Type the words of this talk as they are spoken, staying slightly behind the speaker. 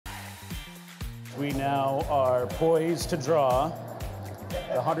We now are poised to draw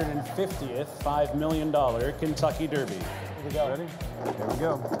the 150th $5 million Kentucky Derby. Here we go. Ready? Here we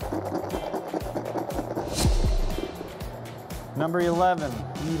go. Number 11.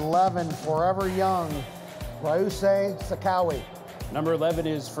 11, Forever Young, Ryusei Sakawi. Number 11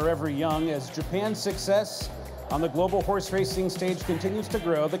 is Forever Young. As Japan's success on the global horse racing stage continues to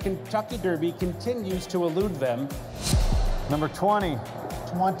grow, the Kentucky Derby continues to elude them. Number 20.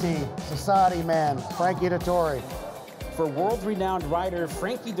 20, Society Man, Frankie Dettori. For world-renowned rider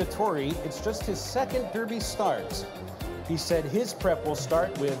Frankie Dettori, it's just his second Derby start. He said his prep will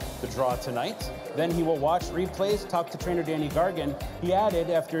start with the draw tonight. Then he will watch replays, talk to trainer Danny Gargan. He added,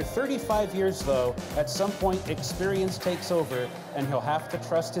 after 35 years, though, at some point experience takes over, and he'll have to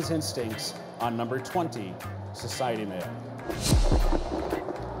trust his instincts on number 20, Society Man.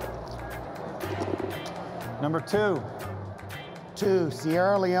 Number 2. 2,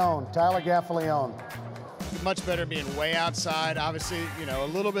 Sierra Leone, Tyler Gaffalione. Much better being way outside. Obviously, you know, a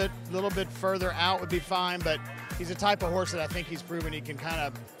little bit further out would be fine, but he's a type of horse that I think he's proven he can kind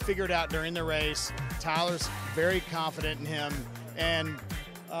of figure it out during the race. Tyler's very confident in him, and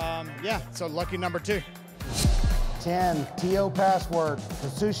yeah, so lucky number 2. 10, T.O. Password,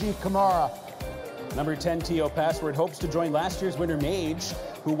 Katsushi Kamara. Number 10, T.O. Password, hopes to join last year's winner Mage,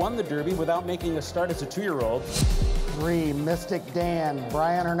 who won the Derby without making a start as a 2-year-old. 3, Mystic Dan,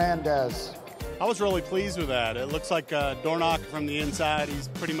 Brian Hernandez. I was really pleased with that. It looks like Dornoch from the inside. He's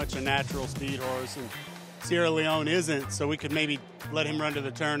pretty much a natural speed horse, and Sierra Leone isn't, so we could maybe let him run to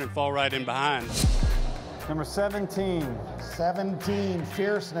the turn and fall right in behind. Number 17. 17,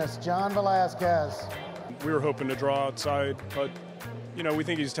 Fierceness, John Velasquez. We were hoping to draw outside, but you know, we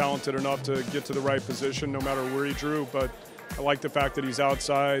think he's talented enough to get to the right position no matter where he drew, but I like the fact that he's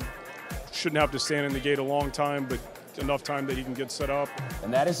outside. Shouldn't have to stand in the gate a long time, but enough time that he can get set up.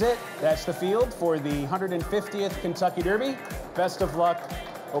 And that is it. That's the field for the 150th Kentucky Derby. Best of luck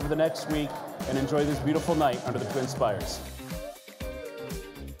over the next week, and enjoy this beautiful night under the Twin Spires.